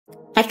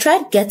I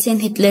tried getting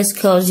heatless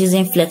curls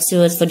using Flexi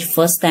Rods for the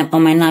first time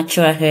on my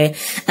natural hair,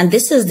 and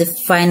this is the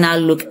final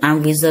look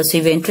and result. So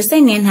if you're interested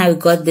in knowing how we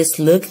got this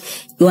look,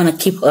 you want to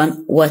keep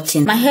on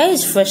watching. My hair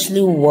is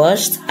freshly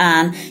washed,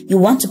 and you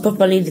want to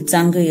properly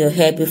detangle your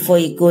hair before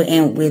you go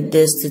in with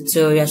this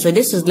tutorial. So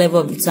this is level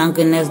of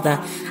detangleness that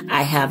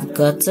I have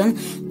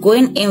gotten.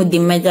 Going in with the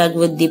Mega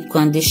Glow Deep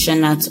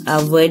Conditioner to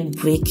avoid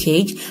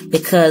breakage,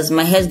 because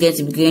my hair is going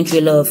to be going through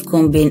a lot of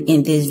combing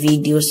in this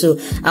video. So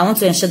I want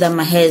to ensure that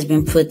my hair has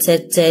been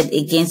protected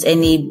against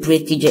any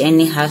breakage or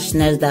any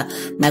harshness that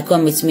might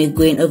come with me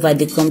going over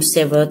the comb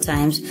several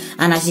times.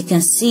 And as you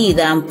can see,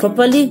 that I'm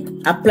properly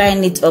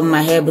applying it on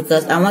my hair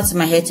because I want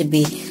my hair to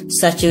be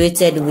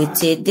saturated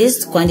with it.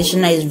 This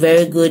conditioner is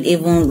very good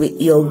even with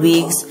your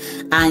wigs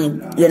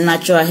and your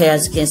natural hair.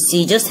 As you can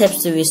see, it just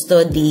helps to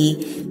restore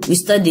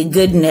the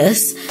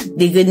goodness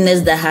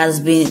that has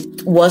been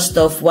washed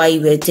off while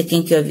you were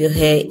taking care of your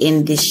hair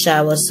in the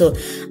shower. So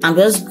I'm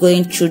just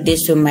going through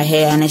this with my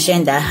hair and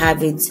ensuring that I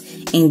have it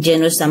in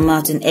generous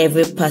amount in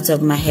every part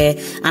of my hair.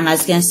 And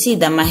as you can see,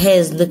 that my hair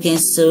is looking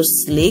so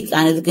sleek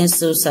and it's looking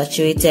so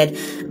saturated,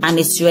 and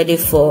it's ready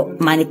for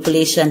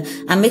manipulation.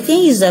 I'm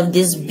making use of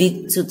this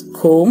big tooth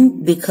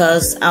comb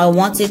because I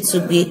want it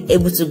to be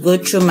able to go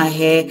through my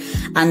hair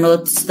and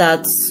not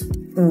start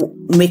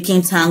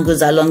making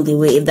tangles along the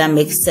way, if that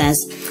makes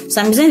sense.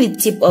 So I'm using the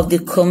tip of the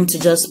comb to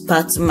just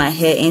part my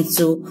hair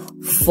into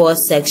 4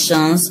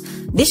 sections.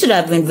 This should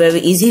have been very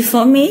easy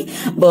for me,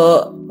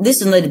 but this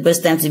is not the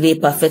best time to be a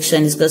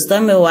perfectionist, because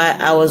tell me why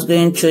I was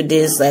going through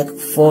this like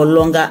for a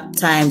longer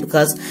time,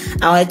 because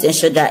I wanted to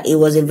ensure that it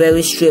was a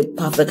very straight,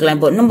 perfect line,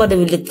 but nobody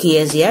really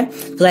cares, yeah?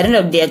 Because at the end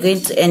of the day, they're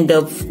going to end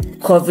up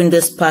covering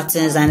those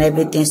patterns and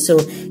everything, so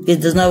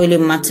it does not really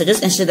matter.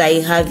 Just ensure that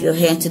you have your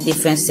hair into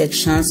different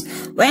sections.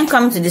 When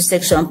coming to this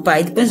section part,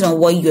 it depends on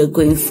what you're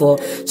going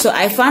for. So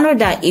I found out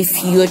that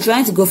if you're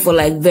trying to go for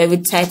like very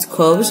tight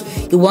curves,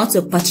 you want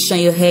to partition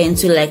your hair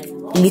into like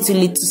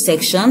little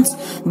sections,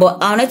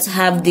 but I wanted to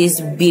have these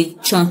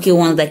big chunky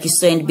ones like you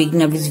saw in the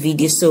beginning of this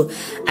video. So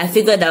I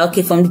figured that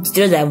okay, from the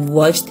tutorials I've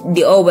watched,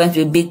 they all went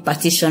with big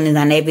partitioning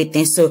and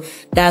everything, so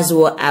that's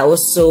what I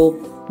also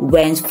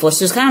went for.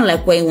 So it's kind of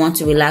like when you want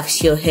to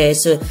relax your hair,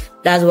 so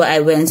that's what I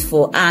went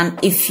for. And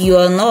if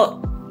you're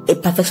not a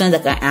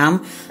perfectionist like I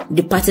am,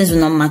 the patterns will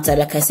not matter,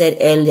 like I said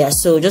earlier.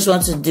 So just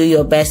want to do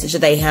your best,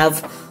 ensure that you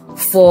have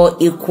 4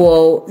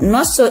 equal,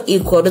 not so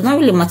equal, does not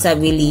really matter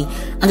really,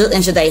 and just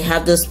ensure that you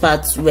have those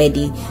parts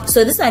ready.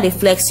 So these are the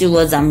Flexi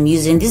Rods I'm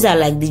using. These are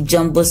like the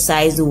jumbo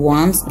size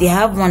ones. They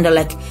have one that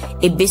like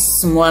a bit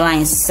smaller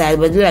in size,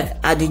 but they like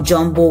are the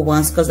jumbo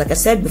ones, because like I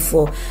said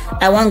before,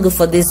 I want to go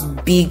for this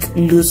big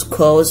loose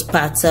curls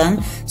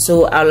pattern.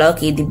 So I'll like,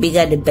 okay, the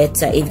bigger the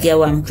better, if you get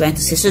what I'm trying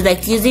to say. So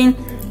like using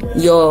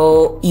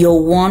your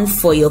one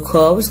for your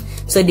curves,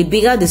 so the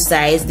bigger the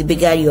size, the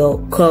bigger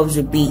your curves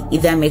will be,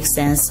 if that makes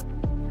sense.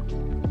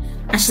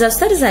 I should have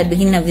started at the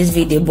beginning of this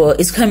video, but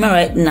it's coming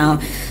right now.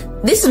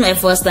 This is my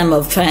first time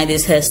of trying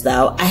this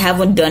hairstyle. I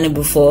haven't done it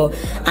before,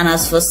 and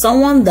as for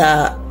someone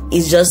that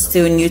is just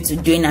still new to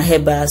doing her hair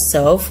by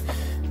herself,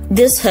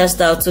 this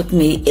hairstyle took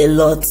me a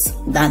lot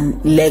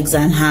than legs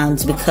and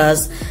hands,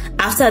 because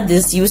after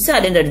this, you see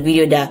at the end of the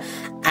video that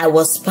I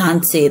was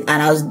panted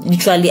and I was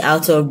literally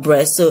out of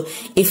breath. So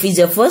if it's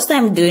your first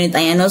time doing it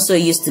and you're not so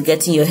used to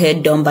getting your hair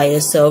done by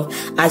yourself,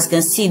 as you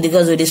can see, the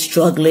girl's really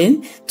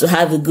struggling to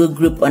have a good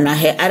grip on her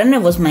hair. I don't know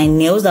if it was my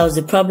nails that was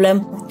the problem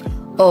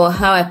or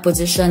how I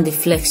positioned the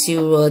Flexi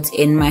Rods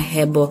in my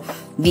hair, but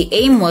the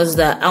aim was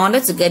that I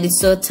wanted to get it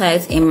so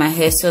tight in my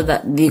hair so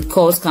that the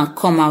curls can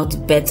come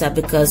out better,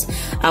 because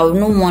I would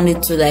not want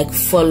it to like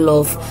fall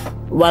off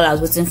while I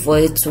was waiting for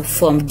it to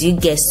form. Do you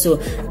guess?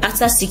 So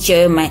after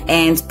securing my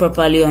ends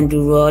properly on the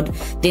rod,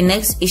 the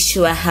next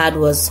issue I had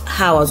was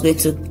how I was going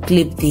to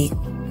clip the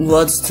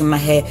rods to my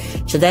hair.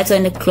 Should I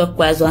turn it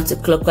clockwise or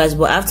anti-clockwise?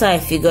 But after I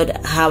figured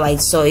how I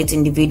saw it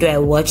in the video I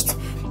watched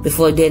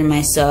before doing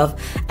myself,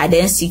 I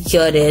then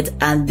secured it,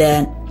 and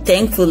then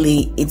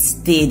thankfully it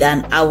stayed.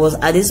 And I was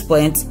at this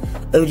point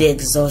already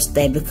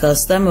exhausted,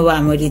 because tell me why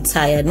I'm already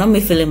tired, not me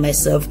feeling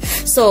myself.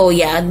 So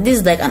yeah, this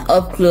is like an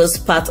up close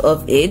part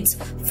of it.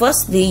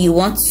 Firstly, you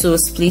want to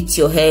split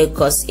your hair,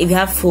 because if you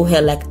have full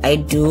hair like I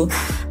do,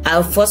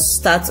 I'll first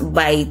start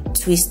by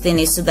twisting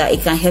it so that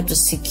it can help to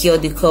secure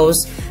the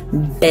curls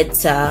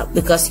better.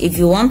 Because if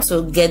you want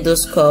to get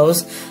those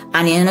curls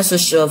and you're not so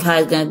sure of how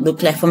it's going to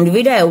look like, from the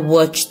video I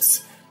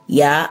watched,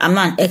 yeah, I'm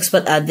not an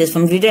expert at this,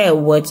 from the video I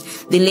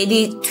watched, the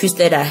lady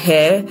twisted her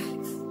hair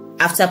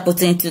after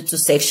putting it into 2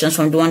 sections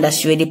from the one that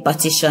she already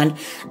partitioned,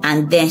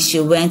 and then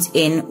she went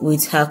in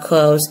with her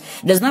curls.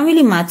 It does not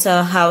really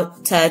matter how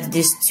tight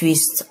these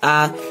twists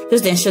are,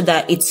 just ensure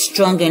that it's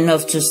strong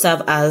enough to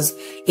serve as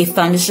a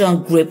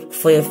foundation grip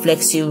for your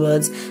Flexi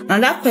Rods.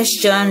 Another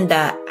question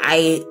that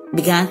I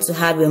began to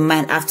have in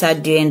mind after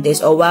doing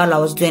this, or while I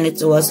was doing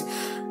it, was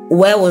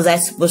where was I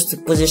supposed to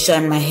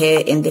position my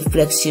hair in the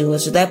Flexi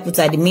Rods? Should I put it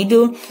at the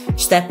middle?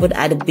 Should I put it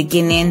at the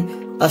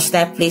beginning? Or should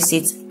I place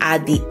it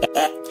at the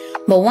end?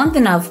 But one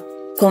thing I've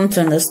come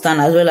to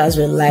understand, as well as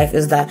with life,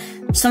 is that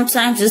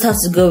sometimes you just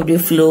have to go with the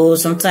flow.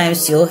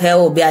 Sometimes your hair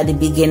will be at the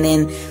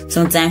beginning,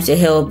 sometimes your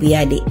hair will be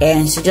at the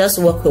end. So just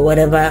work with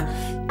whatever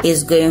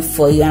is going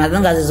for you, and as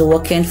long as it's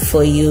working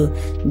for you,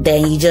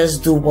 then you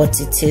just do what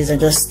it is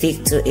and just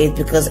stick to it,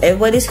 because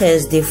everybody's hair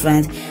is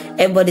different,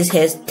 everybody's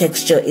hair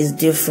texture is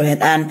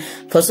different. And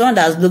for someone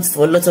that has looked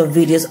for a lot of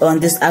videos on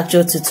this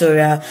actual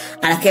tutorial,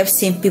 and I kept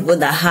seeing people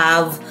that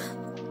have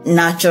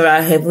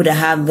natural hair, people that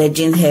have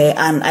virgin hair,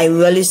 and I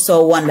really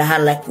saw one that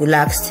had like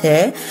relaxed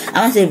hair.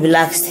 I want to say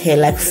relaxed hair,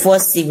 like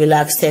 4C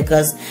relaxed hair,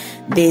 because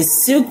the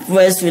silk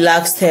press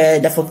relaxed hair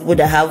that for people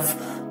that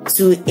have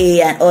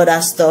 2A and all that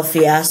stuff.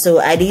 Yeah, so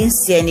I didn't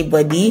see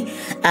anybody,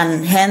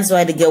 and hence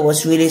why the girl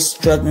was really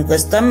struggling.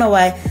 Because tell me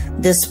why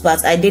this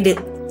part, I did it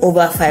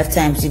over 5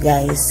 times, you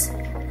guys,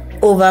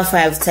 over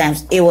 5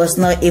 times. It was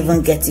not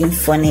even getting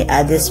funny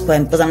at this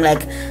point, because I'm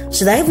like,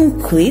 should I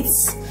even quit?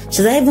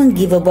 Should I even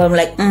give up? But I'm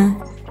like,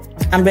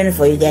 I'm ready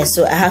for you guys,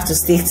 so I have to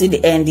stick to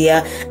the end.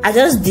 Yeah, I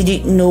just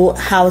didn't know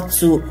how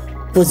to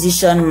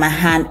position my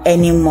hand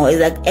anymore. It's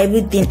like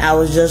everything I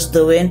was just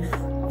doing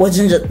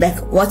wasn't just like,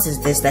 what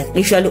is this? Like,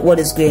 literally, what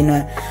is going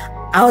on?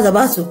 I was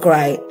about to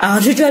cry. I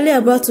was literally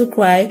about to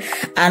cry,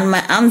 and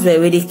my arms were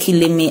really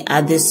killing me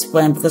at this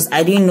point, because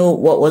I didn't know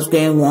what was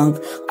going wrong.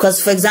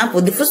 Because, for example,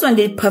 the first one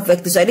did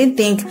perfectly, so I didn't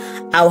think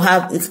I would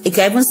have, if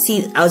I even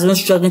see, I was even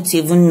struggling to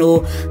even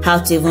know how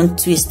to even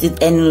twist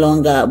it any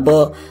longer.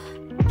 But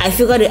I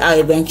figured it out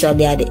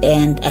eventually at the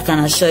end. I can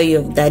assure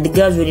you that the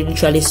girl's really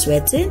literally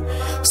sweating.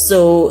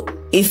 So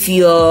if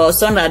you're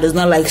someone that does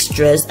not like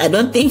stress, I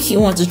don't think you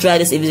want to try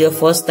this if it's your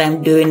first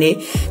time doing it.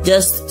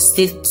 Just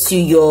stick to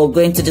your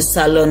going to the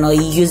salon or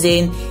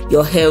using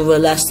your hair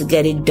rollers to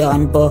get it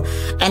done. But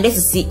I need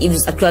to see if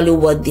it's actually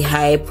worth the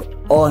hype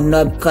or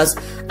not, because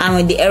I'm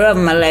in the era of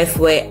my life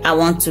where I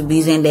want to be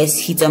using less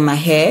heat on my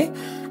hair,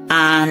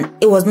 and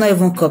it was not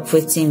even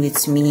cooperating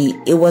with me.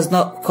 It was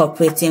not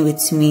cooperating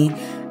with me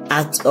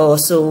at all.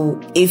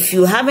 So if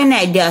you have any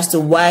idea as to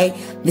why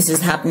this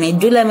is happening,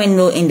 do let me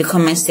know in the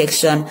comment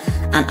section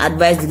and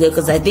advise the girl,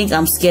 because I think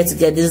I'm scared to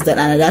get this done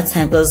another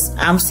time, because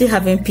I'm still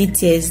having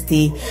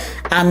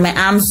PTSD and my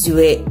arms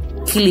were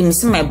killing me.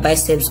 See my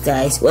biceps,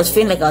 guys, it was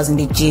feeling like I was in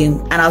the gym,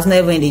 and I was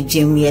never in the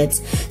gym yet.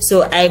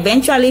 So I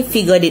eventually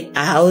figured it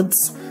out.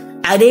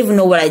 I don't even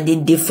know what I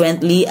did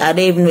differently. I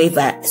don't even know if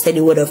I said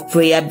a word of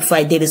prayer before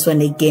I did this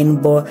one again,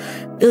 but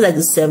it was like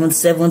the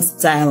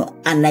seventh time,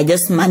 and I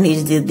just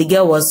managed it. The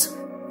girl was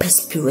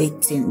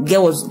perspirating. The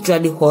girl was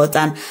really hot,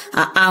 and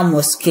her arm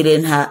was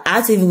killing her. I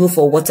had to even go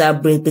for a water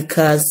break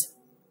because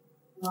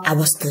I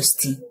was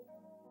thirsty.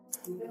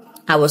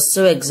 I was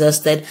so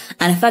exhausted,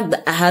 and the fact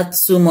that I had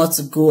 2 more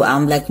to go,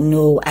 I'm like,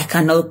 no, I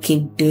cannot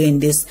keep doing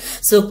this.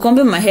 So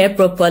combing my hair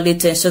properly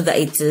to ensure that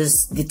it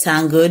is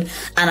detangled,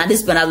 and at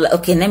this point I'm like,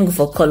 okay, let me go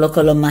for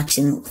color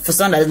matching. For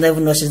someone that doesn't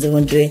even know what she's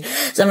even doing,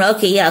 so I'm like,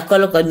 okay, yeah,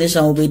 color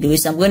coordination will be doing.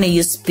 So I'm going to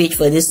use pitch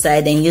for this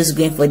side and use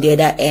green for the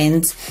other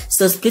end.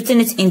 So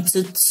splitting it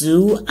into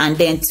 2 and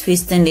then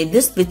twisting it.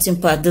 This splitting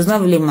part does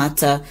not really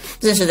matter.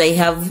 Just ensure that you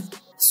have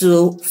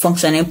 2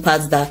 functioning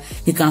parts that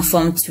you can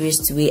form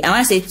twist with. And when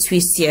I say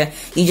twist here,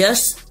 you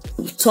just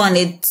turn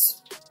it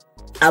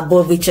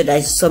above each other,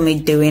 as you saw me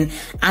doing.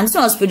 And this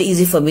one was pretty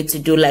easy for me to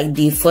do, like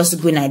the first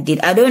green I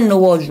did. I don't know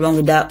what was wrong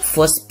with that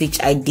first pitch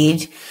I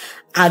did.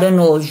 I don't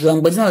know what was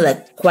wrong, but this one was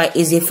like quite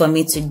easy for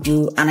me to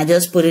do, and I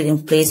just put it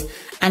in place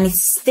and it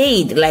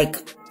stayed. Like,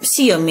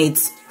 see your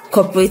mates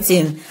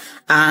cooperating.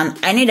 And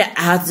I knew that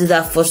I had to do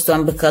that first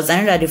one because I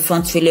knew that the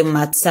front really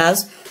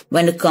matters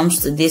when it comes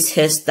to this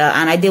hairstyle,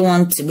 and I didn't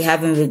want to be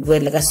having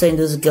regret like I saw in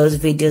those girls'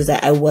 videos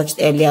that I watched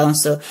earlier on.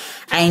 So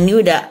I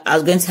knew that I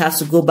was going to have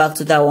to go back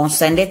to that one,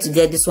 so I needed to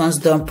get this ones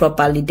done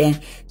properly, then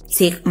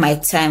take my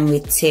time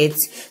with it.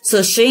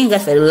 So showing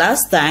that for the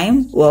last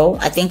time, well,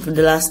 I think for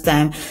the last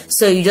time,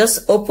 so you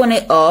just open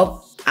it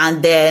up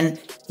and then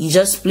you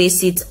just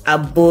place it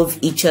above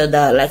each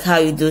other, like how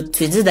you do twist.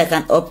 This is like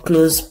an up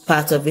close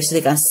part of it, so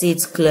you can see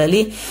it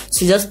clearly.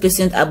 So you just place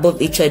it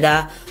above each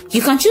other.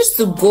 You can choose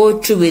to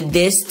go through with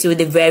this to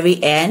the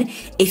very end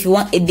if you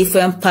want a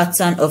different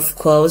pattern of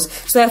curls.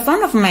 So I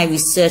found out from my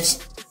research,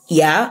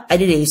 yeah, I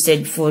did a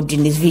research before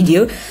doing this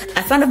video.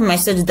 I found out from my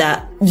research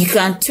that you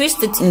can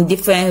twist it in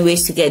different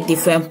ways to get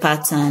different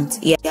patterns.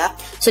 Yeah.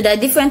 So there are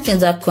different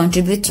things that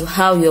contribute to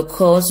how your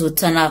curls will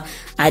turn out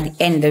at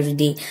the end of the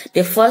day.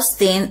 The first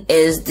thing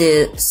is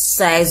the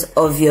size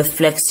of your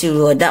flexi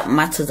rod. That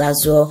matters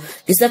as well.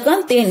 The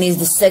second thing is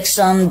the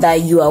section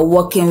that you are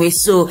working with.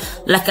 So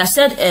like I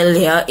said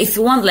earlier, if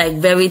you want like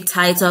very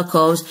tighter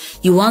curls,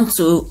 you want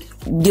to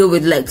deal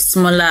with like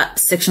smaller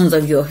sections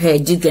of your hair.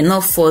 You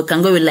cannot fall. You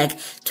can go with like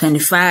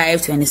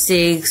 25,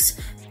 26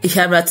 if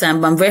you have that time.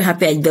 But I'm very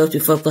happy I dealt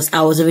with it because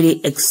I was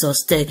already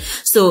exhausted.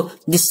 So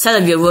the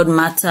size of your rod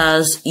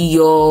matters.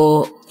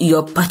 Your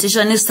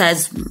partitioning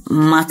size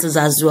matters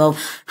as well.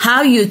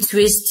 How you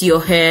twist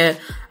your hair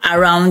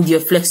around your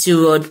flexi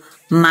rod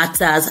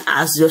matters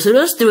as well. So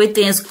those three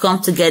things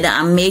come together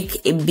and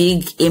make a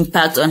big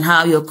impact on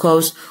how your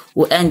curls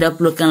will end up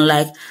looking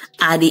like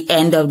at the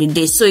end of the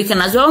day. So you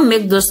can as well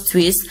make those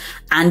twists,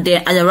 and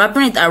then as you're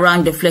wrapping it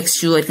around the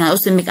flexi rod, you can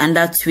also make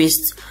another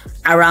twist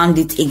around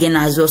it again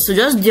as well. So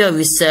just do your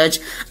research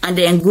and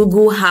then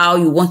Google how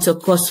you want your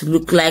curls to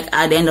look like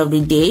at the end of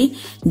the day.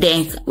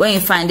 Then when you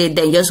find it,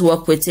 then just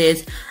work with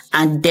it,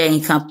 and then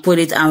you can put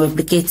it and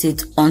replicate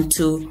it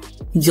onto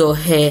your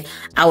hair.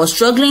 I was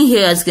struggling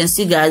here, as you can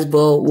see, guys,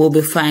 but we'll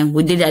be fine.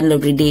 We did it at the end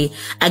of the day.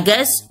 I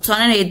guess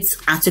turning it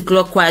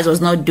anti-clockwise was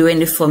not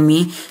doing it for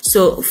me,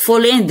 so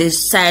following the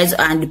size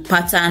and the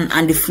pattern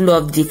and the flow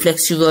of the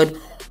flexi rod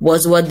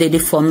was what did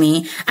it for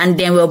me. And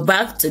then we're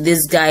back to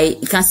this guy.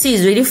 You can see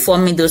he's really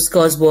forming those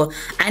curls, but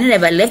I knew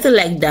if I left it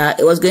like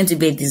that, it was going to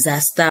be a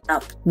disaster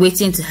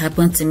waiting to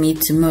happen to me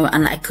tomorrow,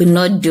 and I could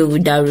not do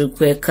without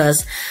regret,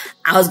 because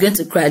I was going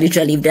to cry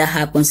literally if that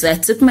happened. So I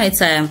took my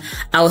time.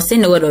 I was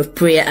saying a word of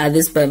prayer at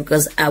this point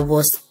because I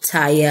was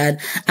tired.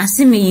 And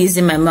see me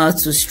using my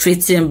mouth to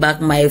straighten back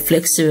my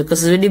flexi rod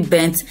because it's really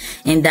bent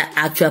in that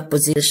actual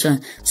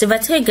position. So if I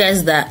tell you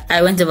guys that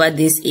I went over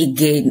this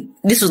again,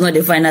 this was not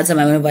the final time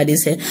I went over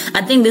this hair.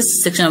 I think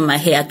this section of my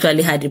hair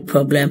actually had a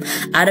problem.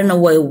 I don't know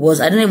what it was.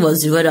 I don't know if it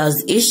was the rod that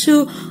was the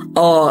issue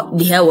or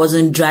the hair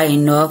wasn't dry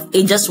enough.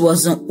 It just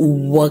wasn't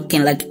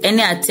working. Like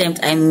any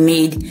attempt I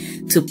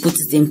made to put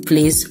it in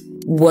place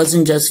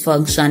wasn't just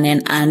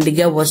functioning, and the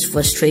girl was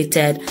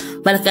frustrated.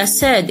 But like I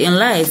said, in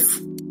life,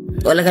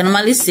 or like I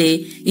normally say,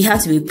 you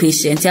have to be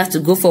patient. You have to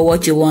go for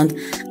what you want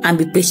and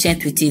be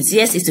patient with it.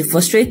 Yes, it will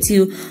frustrate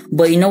you,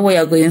 but you know what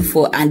you're going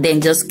for, and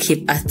then just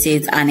keep at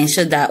it and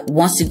ensure that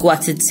once you go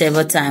at it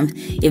several times,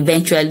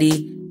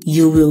 eventually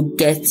you will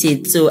get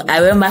it. So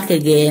I went back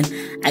again.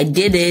 I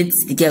did it.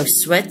 The girl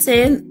was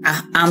sweating.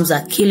 Her arms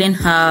are killing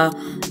her,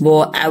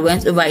 but I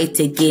went over it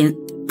again,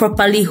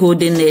 properly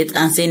holding it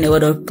and saying a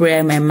word of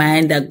prayer in my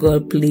mind that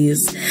God,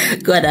 please,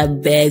 God, I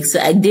beg. So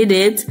I did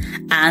it,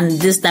 and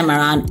this time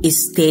around it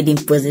stayed in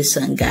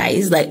position,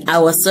 guys. Like, I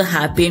was so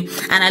happy,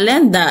 and I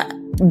learned that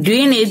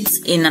doing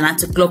it in an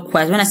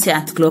anti-clockwise, when I say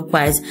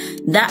anti-clockwise,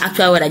 that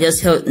actual word I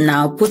just held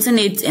now, putting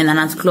it in an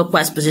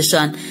anti-clockwise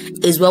position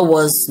is what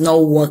was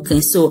not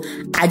working. So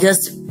I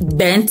just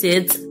bent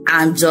it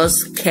and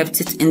just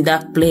kept it in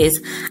that place,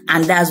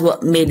 and that's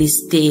what made it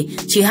stay.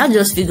 So you have to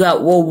just figure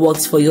out what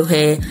works for your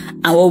hair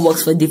and what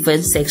works for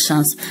different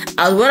sections.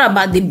 I was worried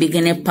about the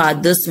beginning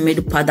part, this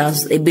middle part that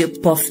was a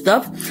bit puffed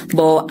up,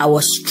 but I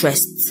was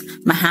stressed.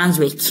 My hands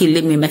were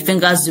killing me, my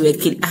fingers were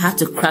killing. I had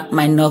to crack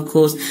my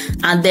knuckles,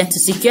 and then to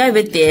secure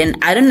everything,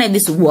 I don't know if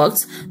this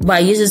worked, but I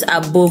used this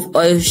above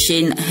oil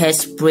sheen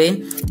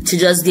hairspray to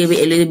just give it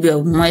a little bit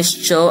of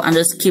moisture and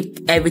just keep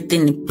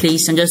everything in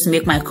place and just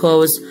make my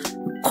curls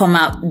come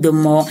out the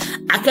more.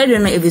 I actually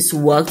don't know if it's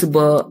worked,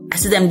 but I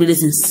see them do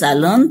this in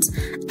salons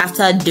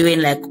after doing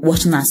like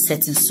washing and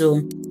setting,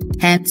 so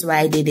hence why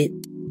I did it.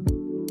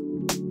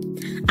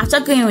 After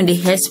going with the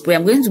hairspray,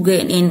 I'm going to go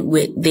in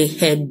with the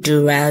hair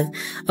durag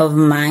of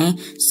mine.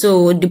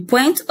 So the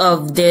point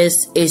of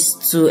this is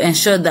to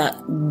ensure that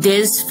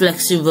this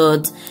flexi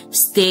rod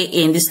stay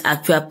in this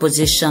actual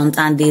position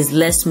and there's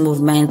less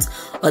movement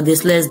or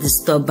there's less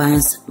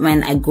disturbance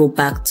when I go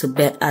back to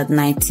bed at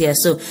night here.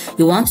 So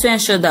you want to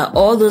ensure that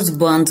all those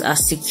buns are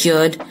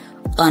secured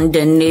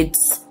underneath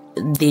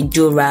the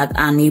durag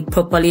and you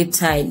properly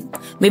tied.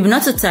 Maybe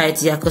not too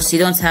tight, yeah, because you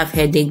don't have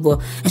headache,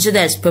 but ensure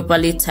that it's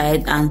properly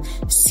tied and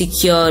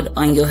secured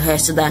on your hair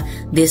so that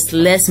there's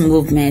less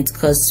movement,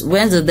 because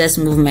when there's less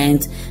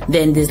movement,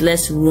 then there's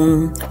less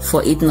room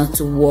for it not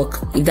to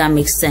work, if that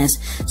makes sense.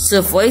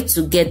 So for it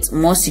to get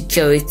more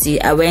security,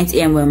 I went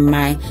in with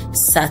my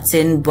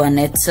satin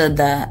bonnet so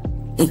that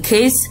in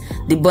case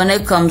the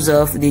bonnet comes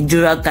off, the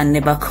durag can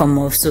never come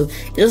off. So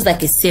it was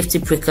like a safety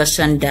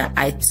precaution that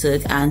I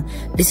took, and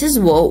this is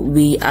what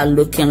we are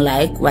looking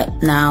like right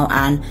now.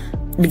 And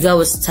the girl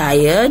was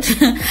tired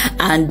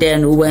and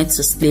then we went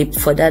to sleep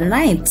for that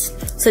night.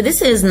 So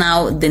this is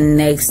now the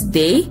next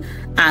day,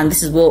 and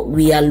this is what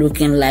we are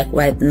looking like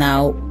right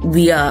now.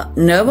 We are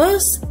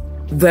nervous,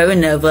 very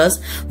nervous,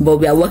 but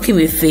we are working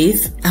with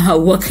faith and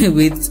we're working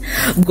with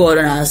God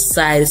on our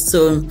side.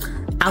 So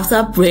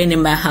after praying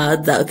in my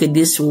heart that, okay,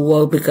 this will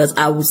work, because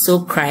I would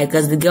so cry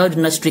because the girl did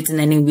not straighten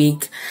any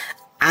wig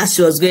as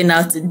she was going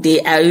out today.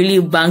 I really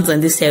banked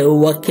on this hair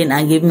working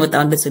and gave me what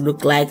I wanted to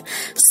look like.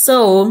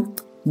 So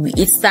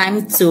it's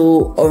time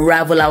to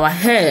unravel our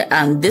hair,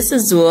 and this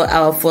is what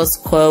our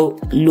first coil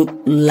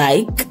looked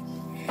like.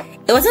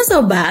 It wasn't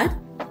so bad.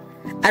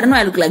 I don't know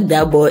I look like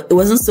that, but it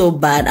wasn't so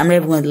bad. I'm not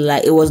even going to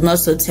lie, it was not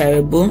so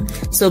terrible.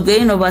 So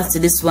going over to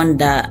this one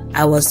that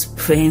I was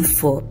praying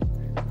for,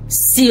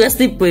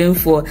 seriously praying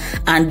for,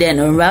 and then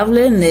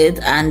unraveling it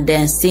and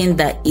then seeing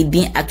that it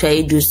didn't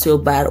actually do so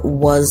bad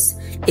was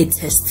a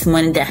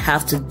testimony that I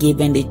have to give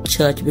in the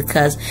church.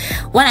 Because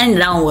when I knew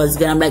that one was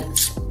good, I'm like,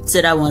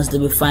 so that one's to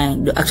be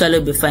fine, they'll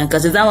actually be fine,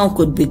 because if that one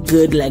could be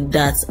good like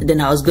that, then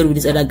I was good with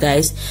these other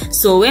guys.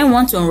 So when you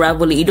want to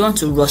unravel it, you don't want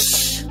to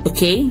rush,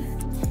 okay?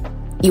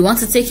 You want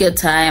to take your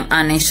time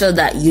and ensure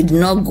that you do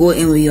not go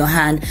in with your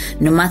hand,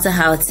 no matter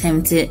how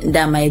tempting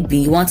that might be.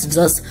 You want to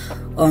just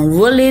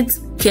unroll it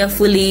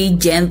carefully,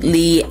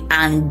 gently,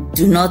 and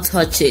do not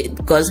touch it,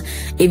 because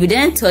if you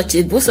don't touch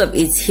it, most of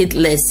it's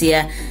heatless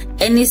here.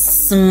 Any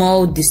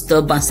small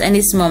disturbance,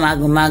 any small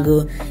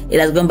mago, it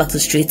has gone back to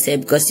straight hair,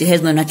 because your hair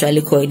is not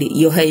naturally coily,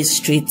 your hair is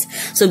straight.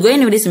 So going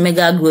in with this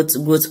mega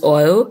growth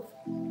oil,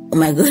 oh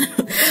my god.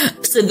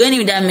 So going in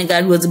with that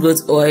mega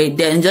growth oil,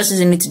 then just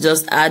using it to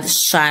just add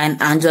shine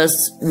and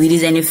just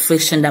release any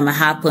friction that might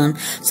happen.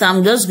 So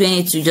I'm just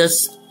going to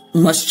just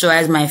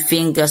moisturize my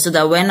finger so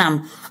that when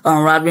I'm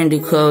unraveling the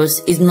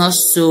curls, it's not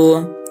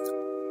so,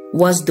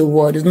 what's the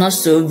word? It's not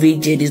so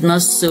rigid. It's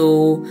not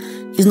so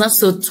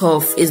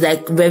tough. It's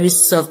like very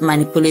soft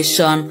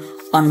manipulation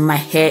on my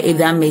hair, if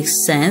that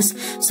makes sense.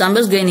 So I'm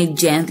just going it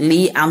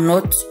gently. I'm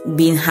not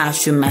being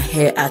harsh with my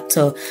hair at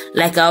all.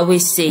 Like I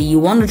always say, you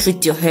want to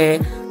treat your hair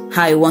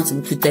how you want to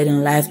be treated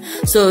in life.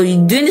 So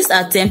you're doing this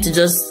attempt to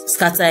just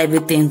scatter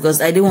everything, because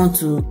I didn't want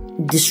to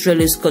destroy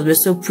this, because we're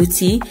so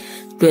pretty,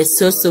 we're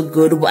so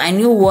good. But I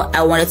knew what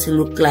I wanted to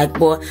look like,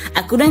 but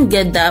I couldn't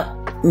get that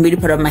middle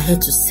part of my hair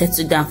to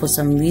settle down for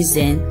some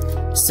reason.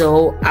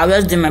 So I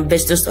was doing my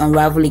best just to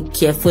unravel it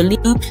carefully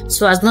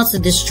so as not to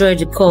destroy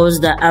the curls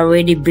that are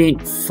already been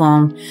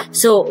formed.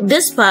 So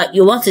this part,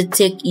 you want to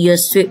take your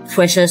sweet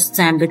precious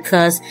time,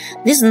 because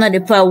this is not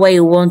the part where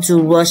you want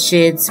to rush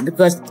it,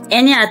 because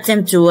any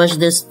attempt to rush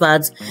this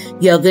part,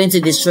 you are going to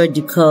destroy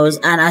the curls.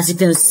 And as you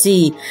can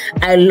see,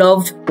 I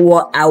loved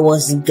what I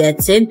was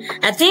getting.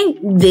 I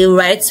think the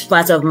right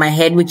part of my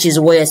head, which is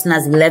where you're seeing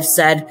as the left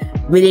side,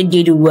 really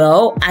did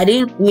well. I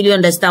didn't really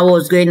understand what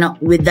was going on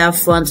with that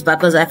front part,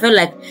 because I felt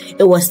like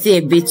it was still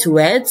a bit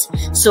wet.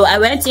 So I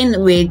went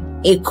in with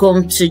a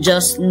comb to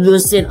just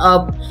loosen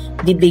up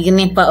the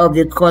beginning part of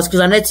the curls,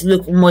 because I wanted to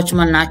look much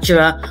more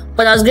natural.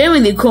 But I was going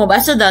with the comb. I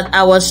saw that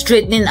I was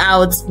straightening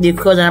out the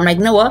curls, and I'm like,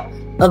 you know what?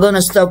 We're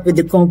gonna stop with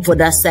the comb for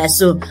that side.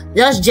 So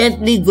just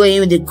gently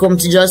going with the comb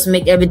to just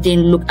make everything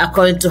look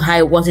according to how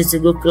I want it to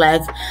look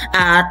like.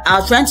 And I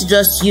was trying to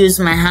just use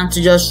my hand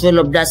to just roll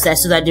up that side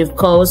so that the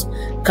curls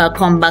can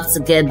come back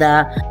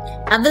together.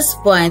 At this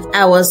point,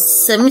 I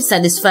was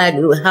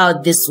semi-satisfied with how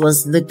this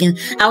was looking.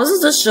 I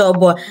wasn't so sure,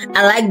 but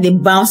I like the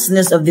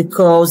bounciness of the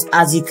curls,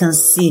 as you can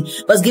see.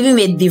 It was giving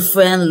me a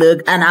different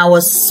look, and I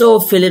was so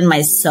feeling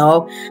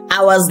myself.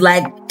 I was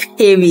like,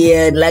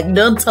 period. Like,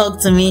 don't talk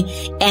to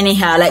me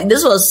anyhow. Like,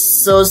 this was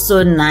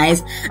so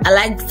nice. I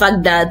like the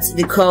fact that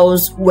the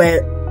curls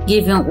were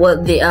giving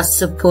what they are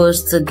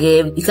supposed to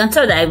give. You can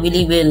tell that I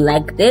really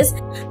like this.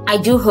 I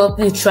do hope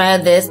you try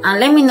this, and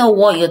let me know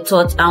what your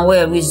thoughts and what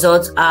your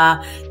results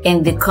are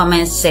in the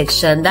comment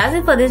section. That's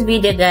it for this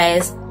video,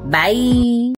 guys. Bye.